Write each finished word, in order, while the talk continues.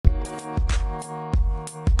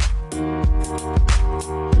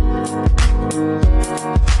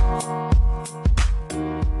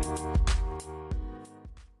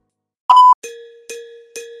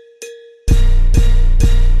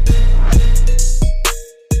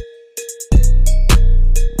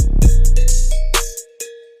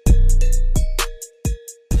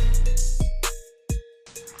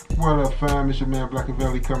fam? It's your man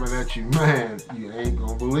Blkaville coming at you. Man, you ain't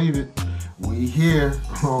gonna believe it. We here.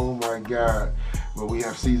 Oh my God. Well, we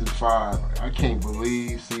have season 5. I can't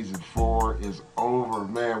believe season 4 is over.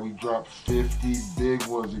 Man, we dropped 50 big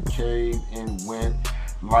ones. It came and went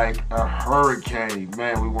like a hurricane.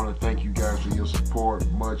 Man, we want to thank you guys for your support.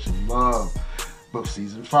 Much love. But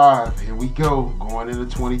season 5, here we go. Going into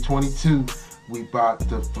 2022, we about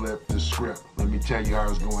to flip the script. Let me tell you how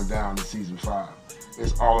it's going down in season 5.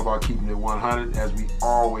 It's all about keeping it 100 as we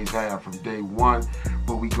always have from day one,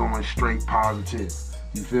 but we going straight positive.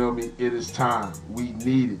 You feel me? It is time. We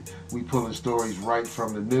need it. We pulling stories right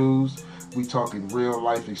from the news. We talking real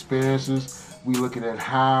life experiences. We looking at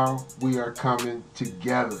how we are coming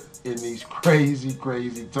together in these crazy,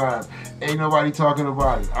 crazy times. Ain't nobody talking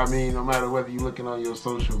about it. I mean, no matter whether you're looking on your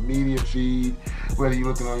social media feed, whether you're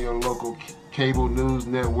looking on your local cable news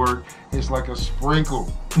network, it's like a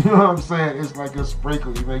sprinkle. You know what I'm saying? It's like a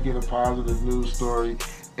sprinkle. You may get a positive news story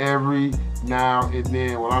every now and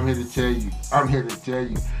then. Well, I'm here to tell you,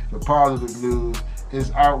 the positive news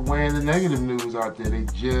is outweighing the negative news out there. They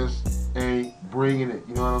just ain't bringing it.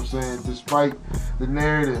 You know what I'm saying? Despite the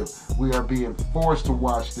narrative, we are being forced to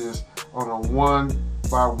watch this on a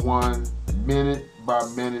 1-by-1,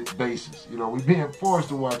 minute-by-minute basis. You know, we're being forced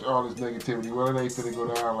to watch all this negativity. Well, it ain't finna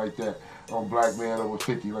go down like that on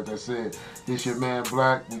Blkmanover50. Like I said, this your man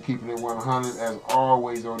Black. We keeping it 100 as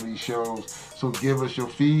always on these shows. So give us your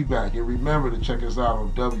feedback. And remember to check us out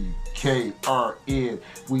on WKRN.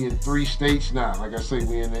 We in 3 states now. Like I say,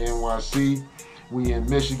 we in the NYC, we in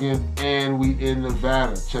Michigan, and we in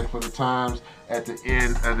Nevada. Check for the times at the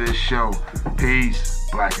end of this show. Peace.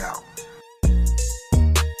 Black out.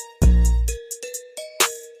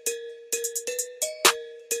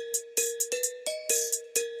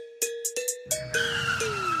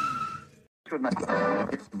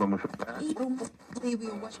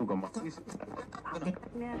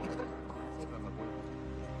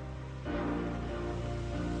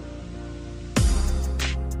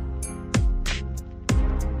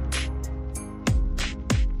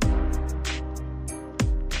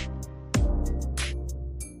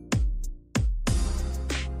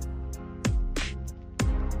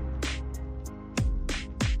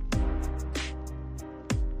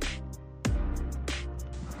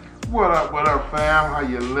 What up, fam? How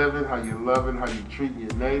you living? How you loving? How you treating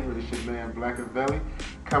your neighbor? It's your man Blkaville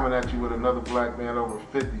coming at you with another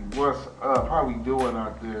Blkmanover50. What's up? How we doing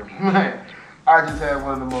out there? Man, I just had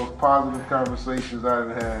one of the most positive conversations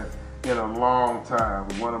I've had in a long time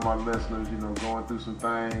with one of my listeners, you know, going through some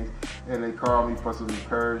things, and they called me for some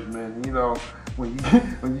encouragement. And, you know, when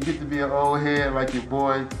you get to be an old head like your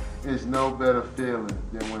boy, it's no better feeling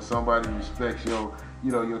than when somebody respects your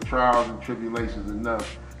trials and tribulations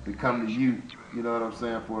enough to come to you, you know what I'm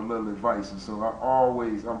saying, for a little advice. And so I'm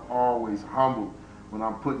always humbled when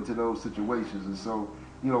I'm put into those situations. And so,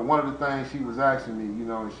 you know, one of the things she was asking me, you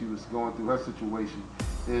know, and she was going through her situation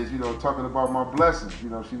is, you know, talking about my blessings. You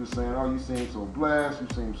know, she was saying, oh, you seem so blessed, you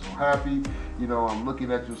seem so happy, you know, I'm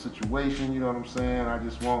looking at your situation, you know what I'm saying, I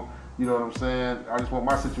just want, you know what I'm saying, I just want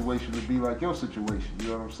my situation to be like your situation, you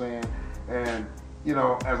know what I'm saying. And you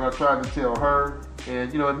know, as I tried to tell her,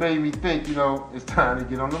 and, you know, it made me think, you know, it's time to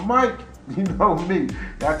get on the mic. You know me.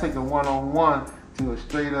 I take a one-on-one to a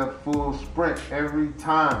straight-up full sprint every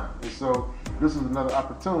time. And so this is another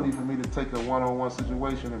opportunity for me to take a one-on-one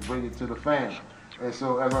situation and bring it to the fam. And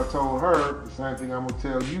so as I told her, the same thing I'm going to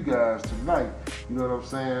tell you guys tonight, you know what I'm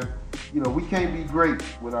saying? You know, we can't be great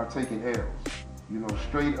without taking L's. You know,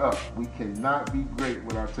 straight up, we cannot be great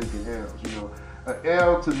without taking L's, you know. An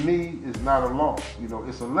L to me is not a loss, you know,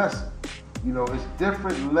 it's a lesson. You know, it's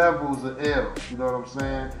different levels of L's, you know what I'm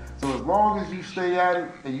saying? So as long as you stay at it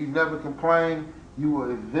and you never complain, you will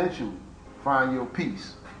eventually find your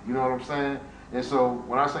peace, you know what I'm saying? And so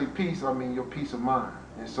when I say peace, I mean your peace of mind.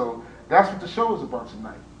 And so that's what the show is about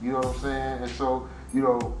tonight, you know what I'm saying? And so, you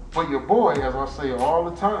know, for your boy, as I say all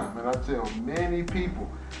the time, and I tell many people,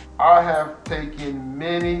 I have taken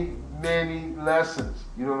many lessons,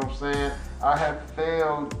 you know what I'm saying? I have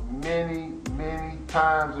failed many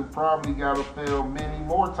times and probably gotta fail many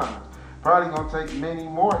more times. Probably gonna take many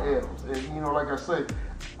more L's. And you know, like I say,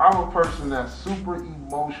 I'm a person that's super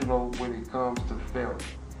emotional when it comes to failure.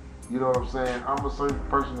 You know what I'm saying? I'm a certain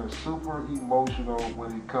person that's super emotional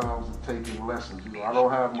when it comes to taking lessons. You know, I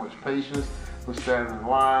don't have much patience for standing in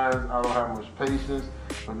lines. I don't have much patience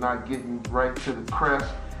for not getting right to the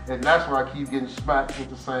crest. And that's why I keep getting smacked with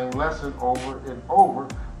the same lesson over and over,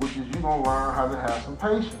 which is you're going to learn how to have some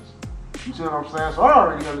patience. You see what I'm saying? So I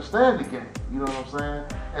already understand the game. You know what I'm saying?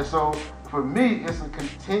 And so for me, it's a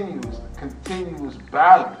continuous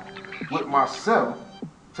battle with myself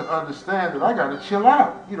to understand that I got to chill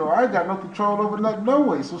out. You know, I ain't got no control over nothing no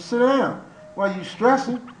way, so sit down. While you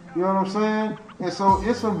stressing, you know what I'm saying? And so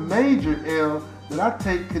it's a major L that I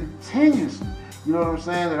take continuously. You know what I'm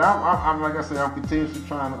saying? And I'm like I said, I'm continuously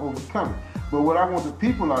trying to overcome it. But what I want the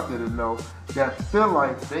people out there to know that feel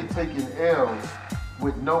like they taking L's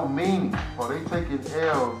with no meaning, or they taking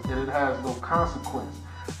L's and it has no consequence,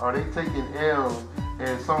 or they taking L's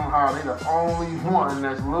and somehow they the only one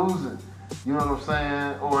that's losing. You know what I'm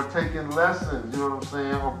saying? Or taking lessons, you know what I'm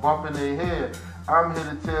saying? Or bumping their head. I'm here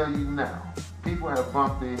to tell you now, people have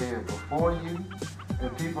bumped their head before you,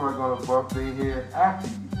 and people are going to bump their head after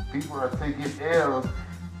you. People are taking L's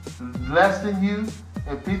less than you,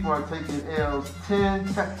 and people are taking L's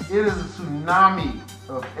 10 times. It is a tsunami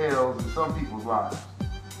of L's in some people's lives.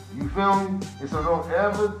 You feel me? And so don't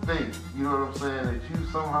ever think, you know what I'm saying, that you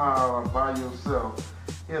somehow are by yourself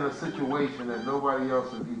in a situation that nobody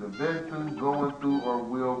else has either been through, going through, or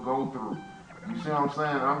will go through. You see what I'm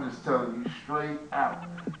saying? I'm just telling you straight out.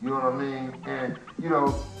 You know what I mean? And, you know,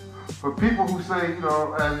 for people who say, you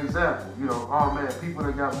know, as an example, you know, oh man, people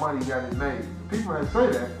that got money got it made. The people that say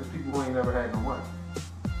that is people who ain't never had no money.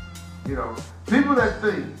 You know, people that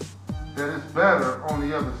think that it's better on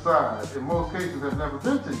the other side, in most cases have never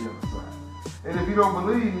been to the other side. And if you don't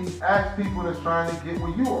believe me, ask people that's trying to get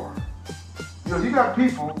where you are. You know, you got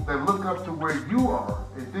people that look up to where you are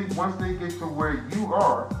and think once they get to where you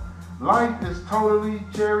are, life is totally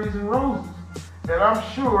cherries and roses. And I'm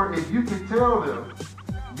sure if you could tell them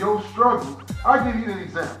your struggles, I'll give you an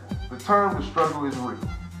example. The term the struggle is real.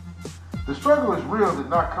 The struggle is real did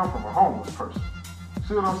not come from a homeless person.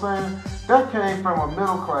 See what I'm saying? That came from a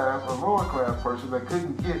middle class or lower class person that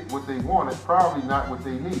couldn't get what they wanted, probably not what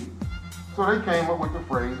they needed. So they came up with the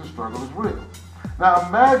phrase, the struggle is real. Now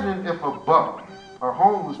imagine if a bum, a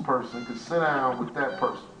homeless person, could sit down with that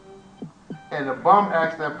person, and the bum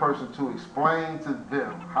asked that person to explain to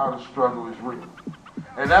them how the struggle is real.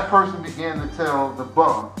 And that person began to tell the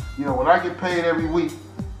bum, you know, when I get paid every week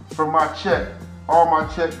from my check, all my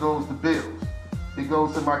check goes to bills. It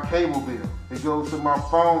goes to my cable bill. It goes to my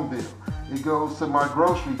phone bill. It goes to my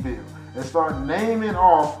grocery bill. And start naming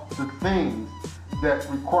off the things that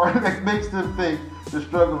that makes them think the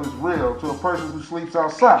struggle is real to a person who sleeps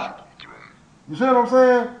outside. You see what I'm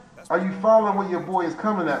saying? Are you following where your boy is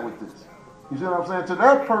coming at with this? You see what I'm saying? To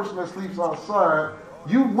that person that sleeps outside,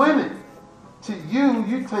 you winning. To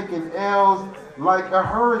you taking L's like a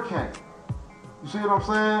hurricane. You see what I'm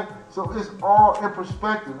saying? So it's all in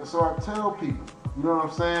perspective. And so I tell people, you know what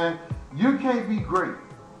I'm saying? You can't be great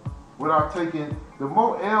without taking, the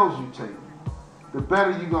more L's you take, the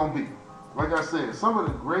better you're going to be. Like I said, some of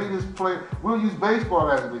the greatest players, we'll use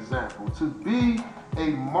baseball as an example. To be a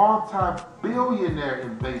multi-billionaire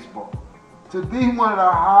in baseball, to be one of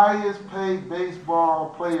the highest paid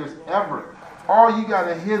baseball players ever, all you got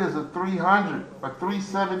to hit is a 300, a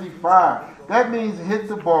 375. That means hit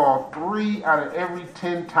the ball 3 out of every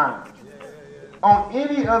 10 times. On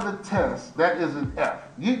any other test, that is an F.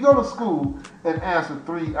 You go to school and answer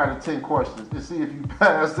 3 out of 10 questions and see if you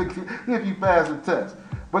pass the test.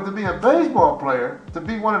 But to be a baseball player, to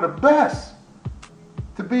be one of the best,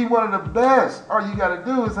 all you got to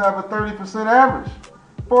do is have a 30% average,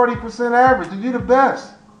 40% average, and you're the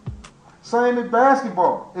best. Same in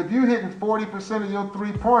basketball. If you're hitting 40% of your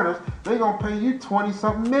three-pointers, they're going to pay you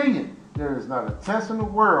 20-something million. There is not a test in the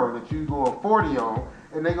world that you go a 40 on,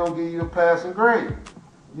 and they're going to give you a passing grade.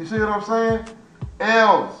 You see what I'm saying?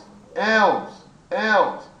 L's.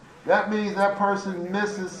 That means that person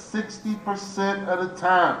misses 60% of the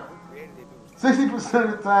time. 60%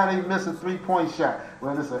 of the time they miss a three-point shot.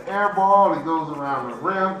 Whether it's an air ball, it goes around the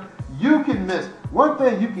rim. You can miss. One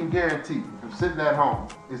thing you can guarantee from sitting at home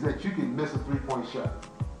is that you can miss a three-point shot.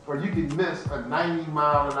 Or you can miss a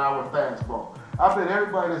 90-mile-an-hour fastball. I bet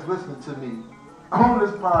everybody that's listening to me on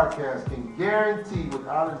this podcast can guarantee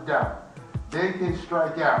without a doubt they can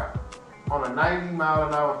strike out on a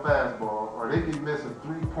 90-mile-an-hour fastball, or they can miss a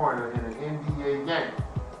three-pointer in an NBA game.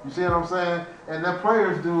 You see what I'm saying? And the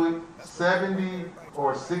players do it 70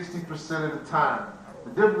 or 60% of the time.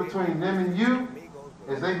 The difference between them and you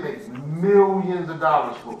is they make millions of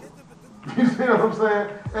dollars for it. You see what I'm saying?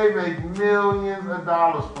 They make millions of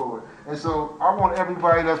dollars for it. And so I want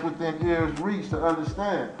everybody that's within ear's reach to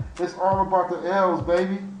understand, it's all about the L's,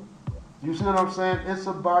 baby. You see what I'm saying? It's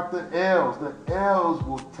about the L's. The L's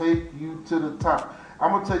will take you to the top.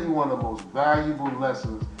 I'm going to tell you one of the most valuable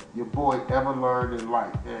lessons your boy ever learned in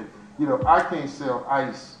life. And, you know, I can't sell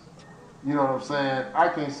ice. You know what I'm saying? I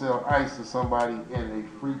can't sell ice to somebody in a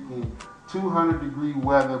freaking 200-degree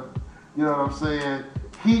weather, you know what I'm saying,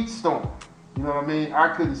 heat storm. You know what I mean?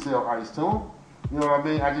 I couldn't sell ice to him. You know what I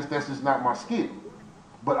mean? That's just not my skill.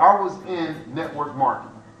 But I was in network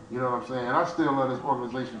marketing. You know what I'm saying? And I still love this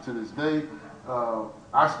organization to this day.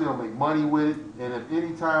 I still make money with it. And if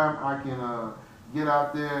any time I can get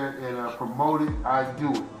out there and promote it, I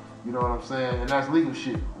do it. You know what I'm saying? And that's Legal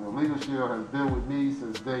Shield. You know, Legal Shield has been with me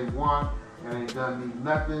since day one and ain't done me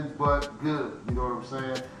nothing but good. You know what I'm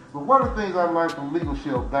saying? But one of the things I learned from Legal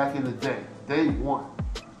Shield back in the day one,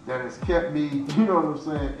 that has kept me, you know what I'm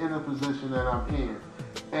saying, in the position that I'm in.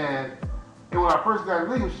 And when I first got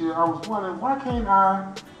Legal Shield, I was wondering, why can't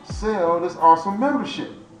I sell this awesome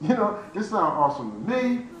membership? You know, this sounds awesome to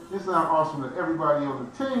me. This sounds awesome to everybody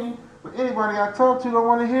on the team. But anybody I talk to don't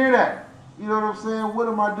want to hear that. You know what I'm saying? What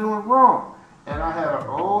am I doing wrong? And I had an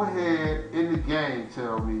old head in the game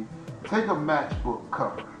tell me, take a matchbook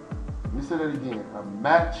cover. Let me say that again, a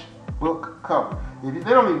matchbook cover. They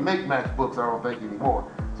don't even make matchbooks, I don't think,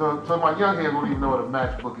 anymore. So my young head won't even know what a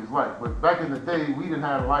matchbook is like. But back in the day, we didn't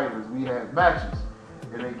have lighters, we had matches.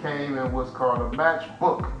 And they came in what's called a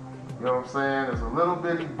matchbook. You know what I'm saying? It's a little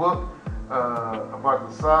bitty book about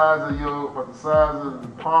the size of the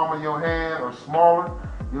palm of your hand or smaller.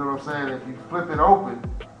 You know what I'm saying? If you flip it open,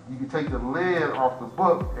 you can take the lid off the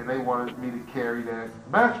book, and they wanted me to carry that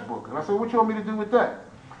matchbook. And I said, what you want me to do with that?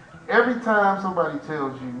 Every time somebody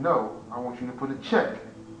tells you no, I want you to put a check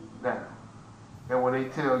down. And when they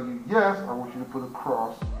tell you yes, I want you to put a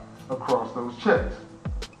cross across those checks.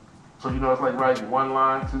 So you know it's like writing 1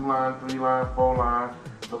 line, 2 line, 3 line, 4 line.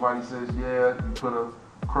 Somebody says yeah, you put a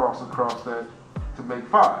cross across that to make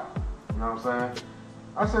 5. You know what I'm saying?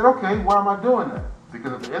 I said, okay, why am I doing that?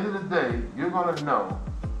 Because at the end of the day, you're going to know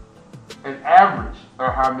an average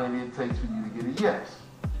of how many it takes for you to get a yes.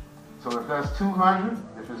 So if that's 200,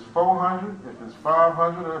 if it's 400, if it's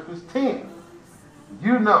 500, or if it's 10,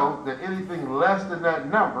 you know that anything less than that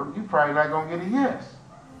number, you're probably not going to get a yes.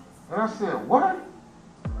 And I said, what?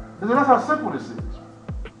 I said, that's how simple this is.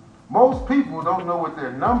 Most people don't know what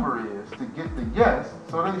their number is to get the yes,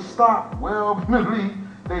 so they stop well beneath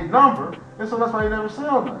their number, and so that's why they never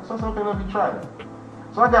sell nothing. So I said, okay, let me try that.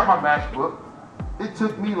 So I got my matchbook. It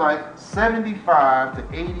took me like 75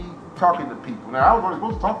 to 80 talking to people. Now, I was only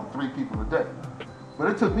supposed to talk to 3 people a day, but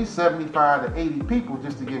it took me 75 to 80 people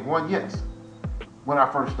just to get 1 yes when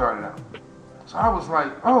I first started out. So I was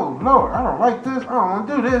like, oh, Lord, I don't like this. I don't want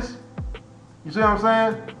to do this. You see what I'm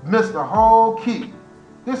saying? Missed the whole key.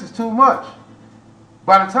 This is too much.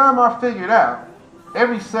 By the time I figured out,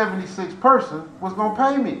 every 76 person was going to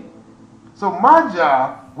pay me. So my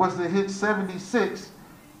job was to hit 76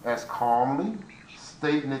 as calmly,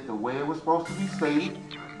 stating it the way it was supposed to be stated,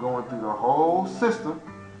 going through the whole system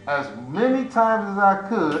as many times as I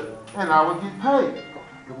could, and I would get paid.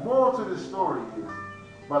 The moral to this story is,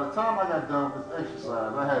 by the time I got done with this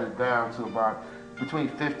exercise, I had it down to about between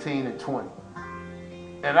 15 and 20.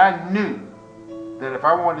 And I knew that if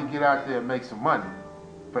I wanted to get out there and make some money,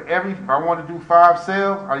 if I wanted to do 5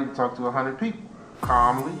 sales, I need to talk to 100 people,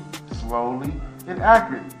 calmly, slowly, and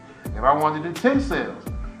accurately. If I wanted to do 10 sales,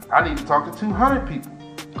 I need to talk to 200 people,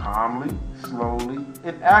 calmly, slowly,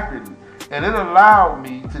 and accurately. And it allowed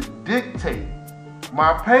me to dictate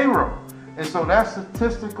my payroll. And so that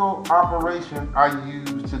statistical operation I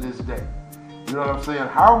use to this day. You know what I'm saying?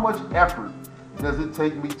 How much effort does it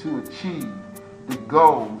take me to achieve the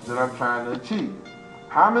goals that I'm trying to achieve?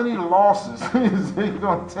 How many losses is it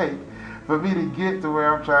going to take for me to get to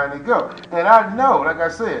where I'm trying to go? And I know, like I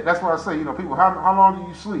said, that's why I say, you know, people, how long do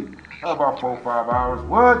you sleep? About 4 or 5 hours.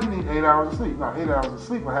 What? You need 8 hours of sleep. No, 8 hours of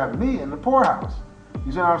sleep will have me in the poorhouse.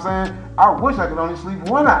 You see what I'm saying? I wish I could only sleep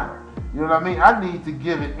 1 hour. You know what I mean? I need to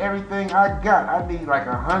give it everything I got. I need like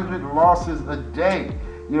 100 losses a day.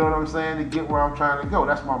 You know what I'm saying? To get where I'm trying to go.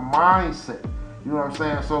 That's my mindset. You know what I'm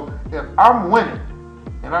saying? So if I'm winning,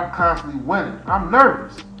 and I'm constantly winning, I'm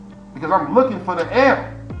nervous because I'm looking for the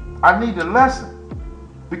L. I need the lesson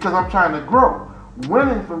because I'm trying to grow.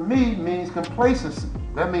 Winning for me means complacency.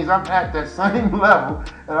 That means I'm at that same level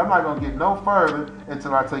and I'm not going to get no further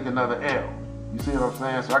until I take another L. You see what I'm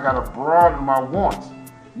saying? So I got to broaden my wants.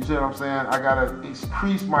 You see what I'm saying? I got to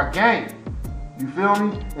increase my game. You feel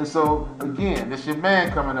me? And so, again, it's your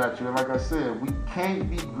man coming at you. And like I said, we can't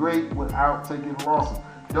be great without taking losses.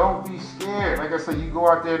 Don't be scared. Like I said, you go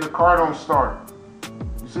out there and the car don't start.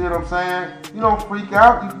 You see what I'm saying? You don't freak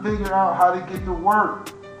out. You figure out how to get to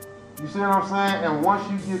work. You see what I'm saying? And once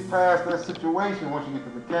you get past that situation, once you get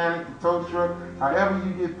the mechanic, the tow truck, however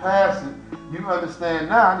you get past it, you understand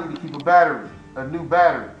now I need to keep a battery, a new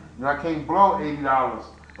battery. You know, I can't blow $80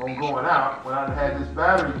 on going out when I had this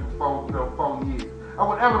battery for 4 years. Or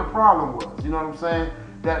whatever the problem was. You know what I'm saying?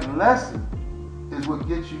 That lesson is what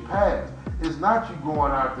gets you past. It's not you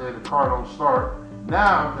going out there, the car don't start.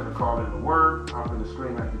 Now I'm gonna call into work, I'm gonna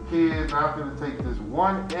scream at the kids, I'm gonna take this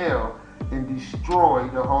one L and destroy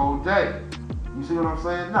the whole day. You see what I'm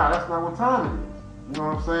saying? Nah, that's not what time it is. You know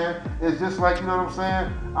what I'm saying? It's just like, you know what I'm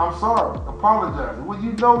saying? I'm sorry, apologize. When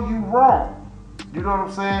you know you wrong, you know what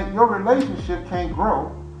I'm saying? Your relationship can't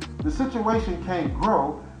grow. The situation can't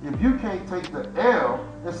grow if you can't take the L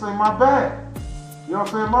and say, my bad. You know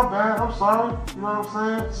what I'm saying? My bad, I'm sorry. You know what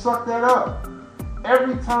I'm saying? Suck that up.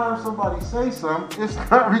 Every time somebody says something, it's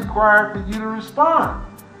not required for you to respond.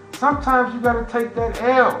 Sometimes you gotta take that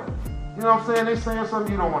L. You know what I'm saying? They saying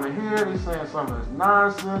something you don't want to hear. They saying something that's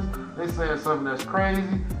nonsense. They saying something that's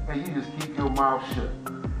crazy, and you just keep your mouth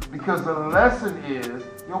shut. Because the lesson is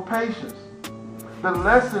your patience. The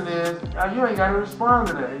lesson is you ain't got to respond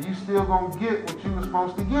to that, and you still gonna get what you were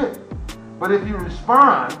supposed to get. But if you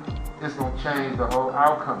respond, it's gonna change the whole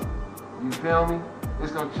outcome. You feel me?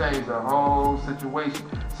 It's gonna change the whole situation.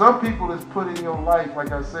 Some people is put in your life,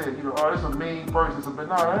 like I said, you know, oh, this a mean person. But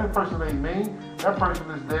no, that person ain't mean. That person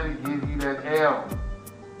is there to give you that L.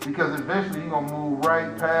 Because eventually you're gonna move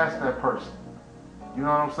right past that person. You know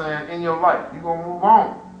what I'm saying? In your life, you're gonna move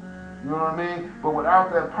on. You know what I mean? But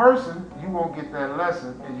without that person, you won't get that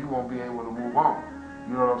lesson and you won't be able to move on.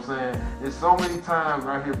 You know what I'm saying? There's so many times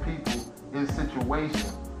I hear people in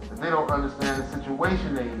situations that they don't understand the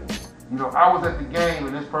situation they in. You know, I was at the game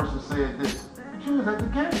and this person said this. But you was at the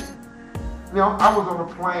game. You know, I was on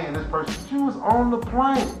the plane and this person, but you was on the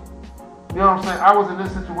plane. You know what I'm saying? I was in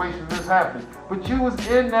this situation, this happened. But you was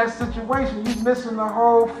in that situation. You missing the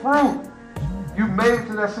whole fruit. You made it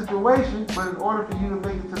to that situation, but in order for you to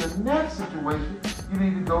make it to the next situation, you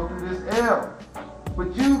need to go through this L.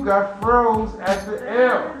 But you got froze at the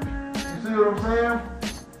L. You see what I'm saying?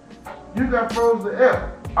 You got froze the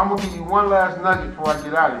L. I'm going to give you one last nugget before I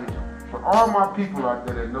get out of here. For all my people out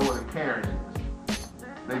there that know what a Karen is,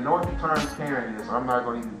 they know what the term Karen is, so I'm not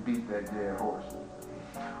going to even beat that dead horse.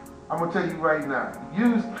 I'm going to tell you right now,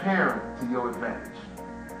 use Karen to your advantage.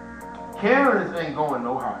 Karens ain't going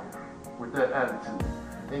no higher with that attitude.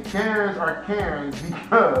 And Karens are Karens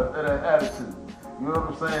because of that attitude. You know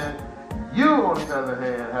what I'm saying? You, on the other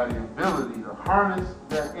hand, have the ability to harness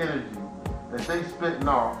that energy that they spitting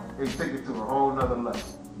off and take it to a whole nother level.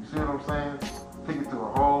 You see what I'm saying? Take it to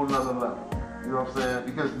a whole nother level. You know what I'm saying?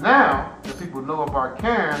 Because now that people know about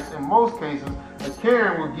Karens, in most cases, a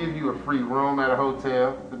Karen will give you a free room at a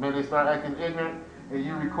hotel. The minute they start acting ignorant and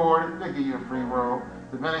you record it, they give you a free room.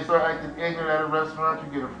 The minute they start acting ignorant at a restaurant,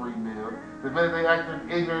 you get a free meal. The minute they acting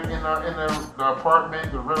ignorant in the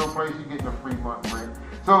apartment, the rental place, you get a free month rent.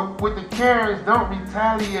 So with the Karens, don't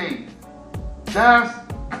retaliate. That's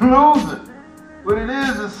losing. What it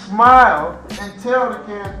is smile and tell the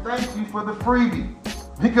Karen, thank you for the freebie.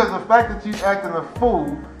 Because the fact that you acting a fool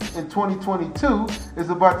in 2022 is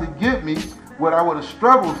about to get me what I would have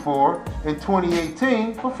struggled for in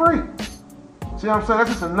 2018 for free. See what I'm saying? That's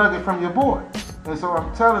just a nugget from your boy. And so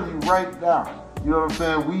I'm telling you right now, you know what I'm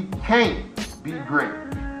saying? We can't be great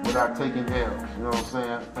without taking L's. You know what I'm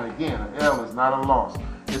saying? And again, an L is not a loss.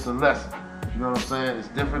 It's a lesson. You know what I'm saying? It's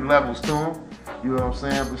different levels to them. You know what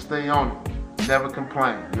I'm saying? But stay on it. Never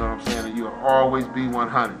complain. You know what I'm saying? And you'll always be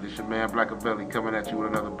 100. It's your man Blkaville coming at you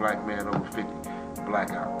with another Black Man Over 50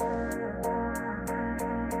 Blackout.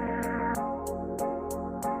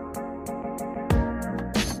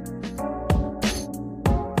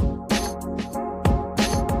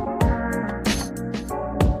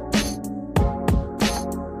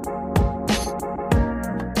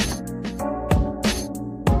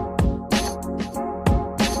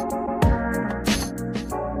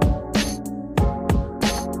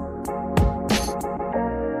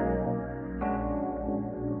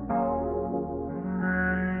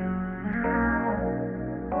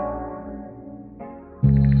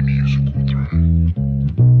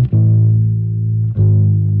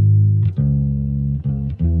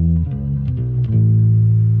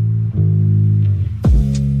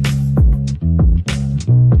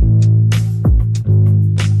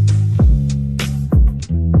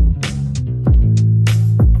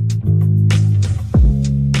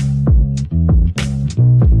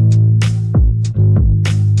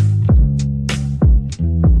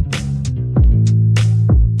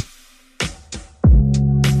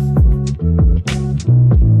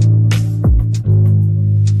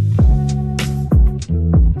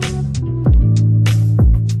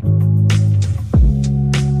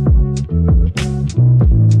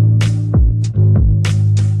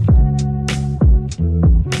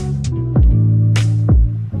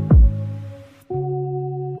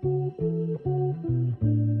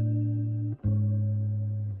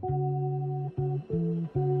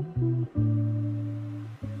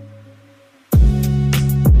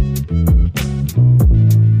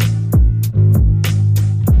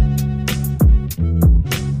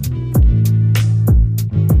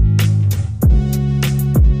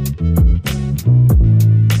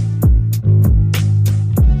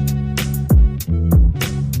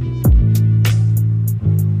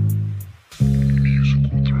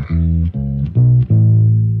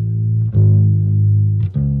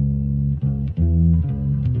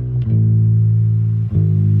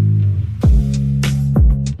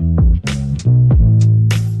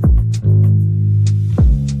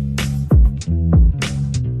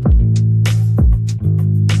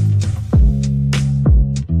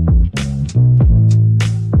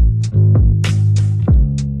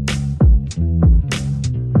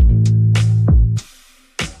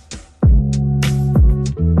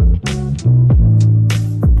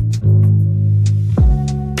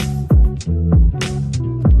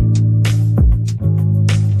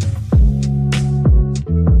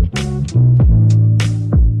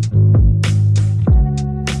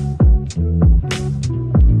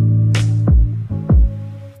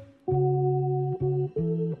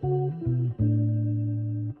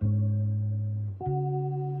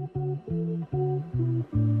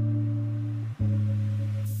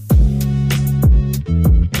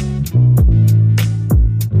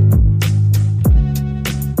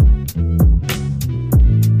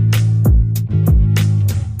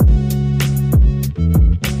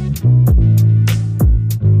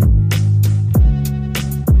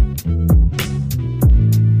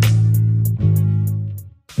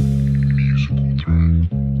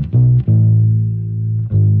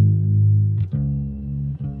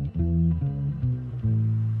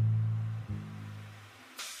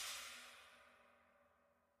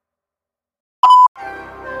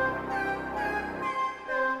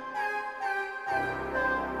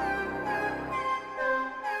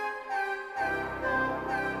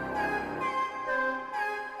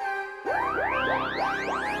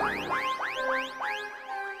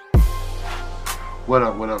 What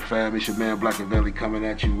up, fam? It's your man Blkaville coming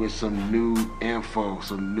at you with some new info.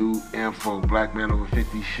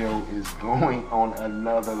 Blkmanover50 show is going on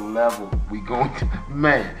another level.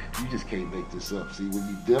 Man, you just can't make this up. See, when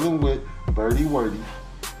you're dealing with Birdie Wordy,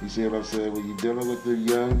 you see what I'm saying? When you're dealing with the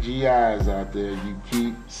young GIs out there, you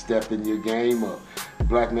keep stepping your game up.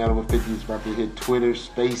 Blkmanover50 is about to hit Twitter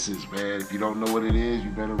Spaces, man. If you don't know what it is, you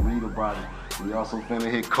better read about it. We also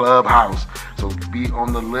finna hit Clubhouse, so be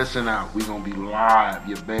on the listen out. We gonna be live.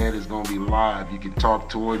 Your band is gonna be live. You can talk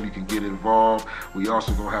to him. You can get involved. We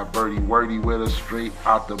also gonna have Birdie Wordy with us, straight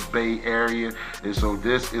out the Bay Area, and so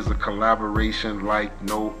this is a collaboration like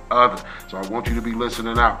no other. So I want you to be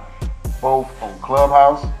listening out. Both on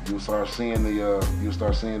Clubhouse, you'll start seeing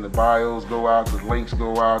the bios go out, the links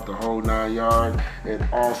go out, the whole 9 yards, and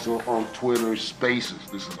also on Twitter Spaces.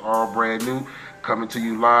 This is all brand new, coming to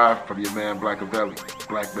you live from your man Blkaville,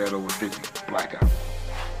 Blkmanover50, Blackout.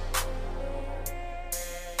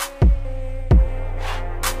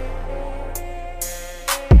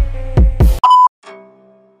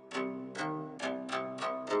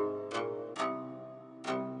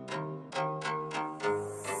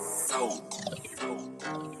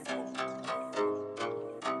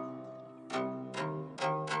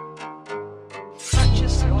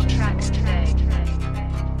 Purchase your tracks today.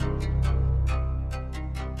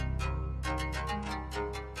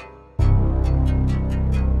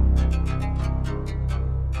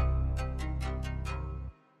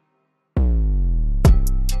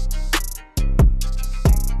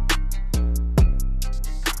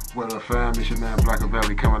 What up, fam? It's your man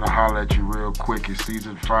Blkaville coming to holler at you real quick. It's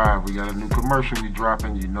season 5. We got a new commercial we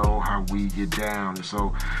dropping. You know how we get down. And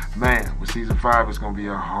so, man, with season 5, it's going to be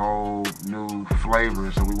a whole new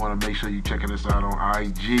flavor. So we want to make sure you checking us out on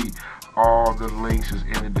IG. All the links is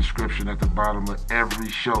in the description at the bottom of every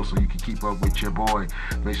show, so you can keep up with your boy.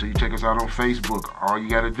 Make sure you check us out on Facebook. All you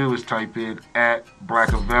got to do is type in at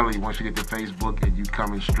Blkaville once you get to Facebook, and you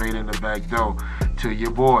coming straight in the back door to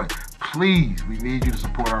your boy. Please, we need you to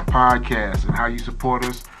support our podcast, and how you support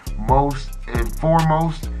us most and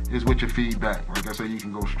foremost is with your feedback. Like I said, you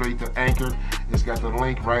can go straight to Anchor. It's got the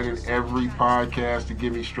link right in every podcast to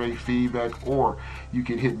give me straight feedback, or you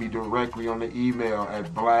can hit me directly on the email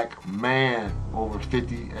at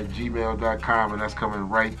blkmanover50@gmail.com, and that's coming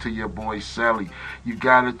right to your boy Sally. You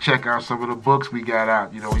gotta check out some of the books we got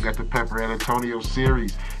out. You know, we got the Pepper and Antonio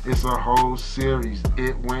series. It's a whole series.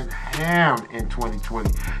 It went ham in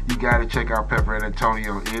 2020. You gotta check out Pepper and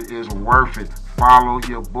Antonio. It is worth it. Follow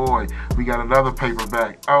your boy. We got another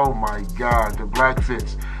paperback. Oh my God, the Black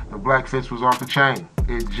Fits. The Black Fits was off the chain.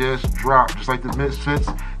 It just dropped. Just like the Misfits,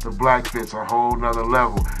 the Black Fits, a whole nother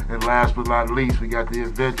level. And last but not least, we got the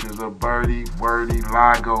Adventures of Birdie Wordy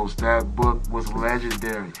Lagos. That book was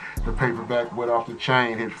legendary. The paperback went off the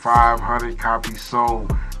chain, hit 500 copies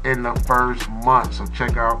sold in the first month. So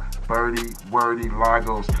check out Birdie Wordy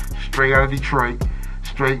Lagos. Straight out of Detroit.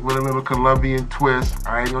 Straight with a little Colombian twist.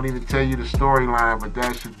 I ain't gonna even tell you the storyline, but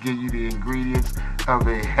that should give you the ingredients of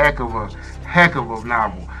a heck of a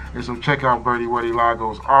novel. And so check out Birdie Wordy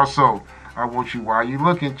Lagos. Also, I want you, while you're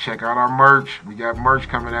looking, check out our merch. We got merch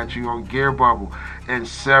coming at you on Gear Bubble and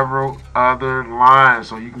several other lines.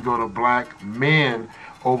 So you can go to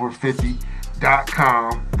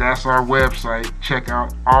Blkmanover50.com. That's our website. Check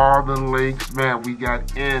out all the links. Man, we got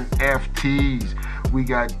NFTs. We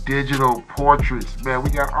got digital portraits. Man,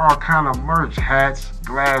 we got all kind of merch. Hats,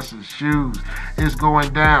 glasses, shoes. It's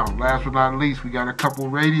going down. Last but not least, we got a couple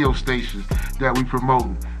radio stations that we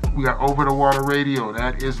promoting. We got Over the Water Radio.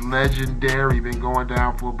 That is legendary. Been going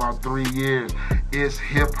down for about 3 years. It's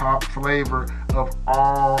hip-hop flavor of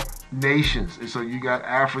all nations. And so you got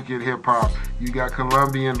African hip-hop. You got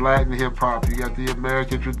Colombian Latin hip-hop. You got the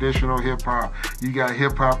American traditional hip-hop. You got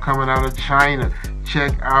hip-hop coming out of China.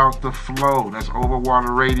 Check out the flow. That's Over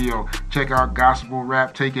Water Radio. Check out Gospel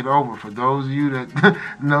Rap Take It Over. For those of you that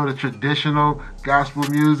know the traditional gospel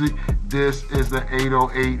music, this is the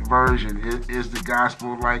 808 version. It is the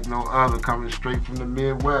gospel like no other, coming straight from the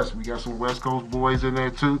Midwest. We got some West Coast boys in there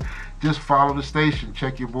too. Just follow the station.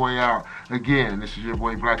 Check your boy out. Again, this is your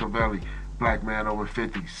boy Blkaville,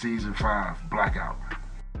 Blkmanover50, Season 5, Blackout.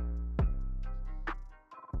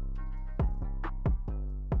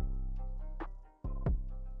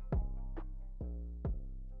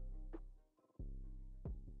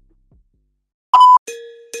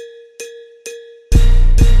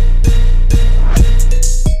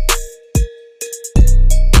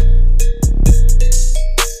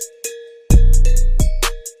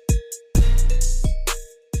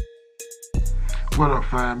 What up,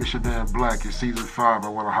 fam? man, it's your man Black. It's season 5. I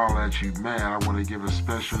want to holler at you, man. I want to give a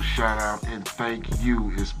special shout out and thank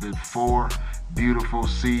you. It's been 4 beautiful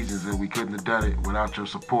seasons and we couldn't have done it without your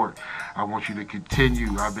support. I want you to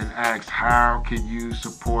continue. I've been asked, how can you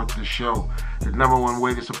support the show? The #1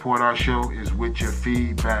 way to support our show is with your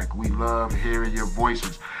feedback. We love hearing your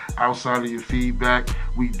voices. Outside of your feedback,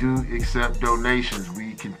 we do accept donations.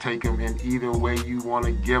 We can take them in either way you want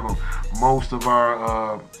to give them. Most of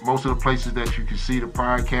the places that you can see the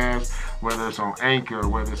podcast, whether it's on Anchor,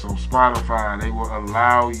 whether it's on Spotify, they will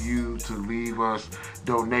allow you to leave us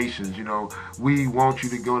donations. You know, we want you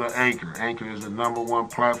to go to Anchor. Anchor is the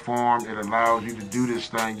 #1 platform. It allows you to do this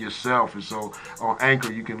thing yourself. And so on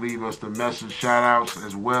Anchor, you can leave us the message shout outs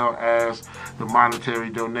as well as the monetary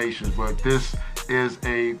donations. But this is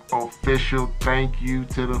a official thank you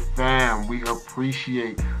to the fam. We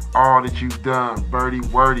appreciate all that you've done. Birdie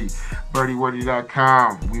Wordy,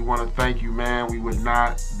 birdiewordy.com. We want to thank you, man. We would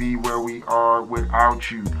not be where we are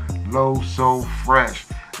without you. Low So Fresh.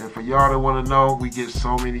 And for y'all that want to know, we get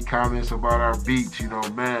so many comments about our beats. You know,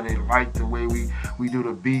 man, they like the way we do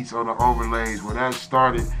the beats on the overlays. Well, that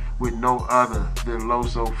started with no other than Low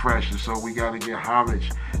So Fresh. And so we got to give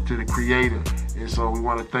homage to the creator. And so we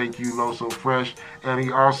want to thank you, Low So Fresh. And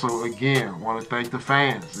we also, again, want to thank the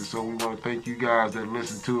fans. And so we want to thank you guys that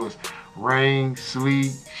listen to us. Rain,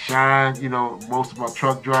 sleet, shine. You know, most of my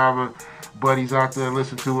truck driver buddies out there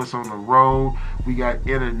listen to us on the road. We got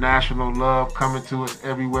international love coming to us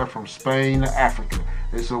everywhere from Spain to Africa.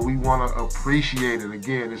 And so we want to appreciate it.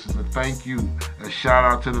 Again, this is a thank you, a shout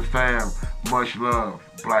out to the fam. Much love.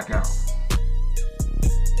 Blackout.